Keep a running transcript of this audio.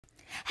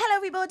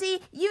everybody,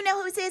 you know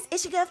who it is,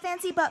 it's your girl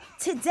Fancy, but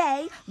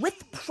today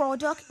with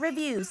product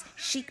reviews,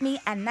 Chicme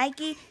and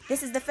Nike.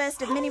 This is the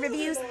first of many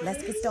reviews.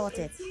 Let's get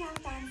started. Fancy, and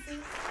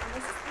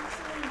this is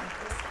actually my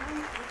first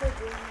time ever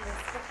doing this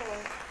for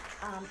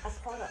a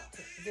product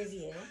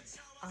review.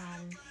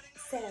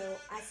 So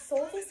I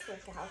saw this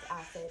workout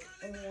outfit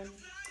on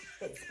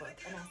Facebook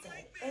and I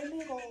said, oh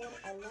my god,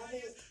 I love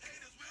it.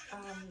 I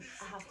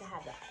have to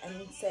have that.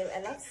 And so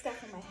I love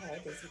stuff in my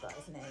head, as you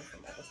guys know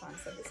from all the time.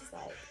 So this is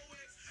like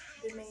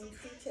the main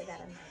feature that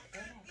I'm like, oh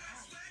my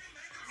gosh, it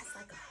has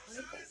like a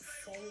hood that's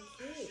so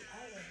cute. Oh,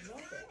 I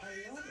love it. I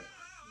love it.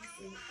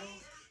 Let me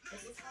see.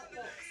 This is how it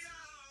looks.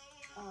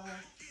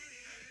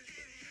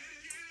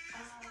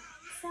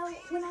 So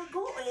when I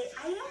got it,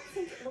 I don't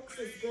think it looks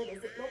as good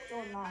as it looked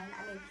online.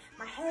 I mean,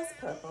 my hair's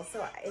purple,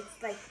 so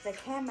it's like the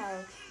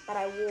camo, but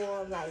I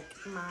wore like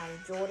my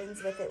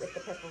Jordans with it, with the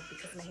purple,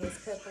 because my hair's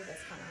purple.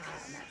 That's kind of how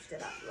I matched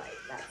it up. Like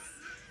that's,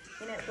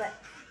 you know, but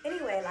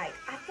anyway, like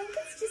I think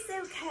it's just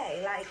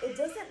okay. Like it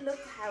doesn't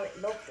look how it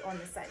looked on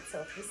the site. So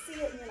if you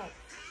see it and you're like,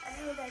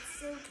 oh, that's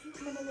so cute,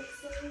 and it looks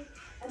so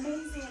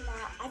amazing in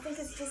that, I think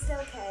it's just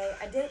okay.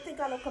 I don't think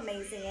I look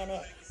amazing in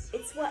it.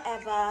 It's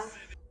whatever,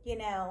 you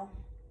know.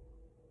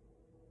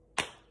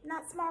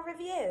 Not small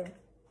review.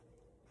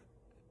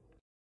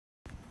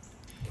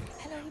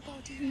 Hello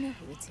everybody, you know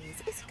who it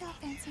is. It's your girl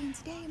Fancy, and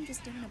today I'm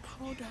just doing a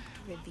product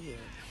review.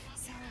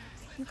 So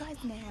you guys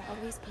know I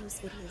always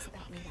post videos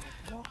about me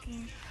like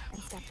walking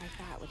and stuff like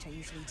that, which I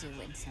usually do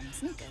in some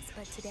sneakers.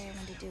 But today I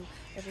want to do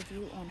a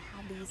review on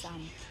how these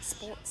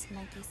sports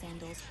Nike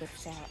sandals would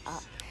fare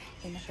up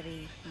in a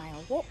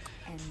 3-mile walk,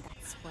 and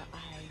that's what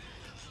I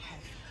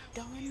have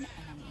done,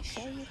 and I'm going to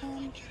show you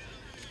them.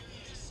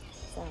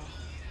 So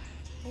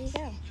there you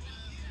go.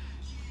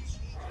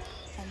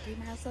 And 3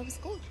 miles over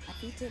school. My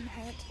feet didn't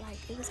hurt. Like,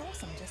 it was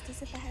awesome, just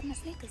as if I had my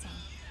sneakers on.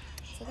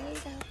 So there you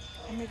go.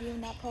 I'm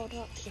reviewing that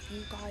product. If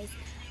you guys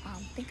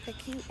think they're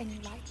cute and you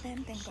like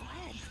them, then go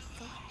ahead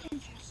and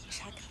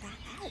check that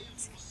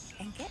out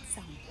and get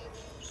some.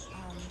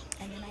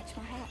 And then match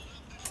my hat.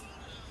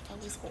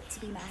 Always got to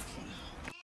be matching.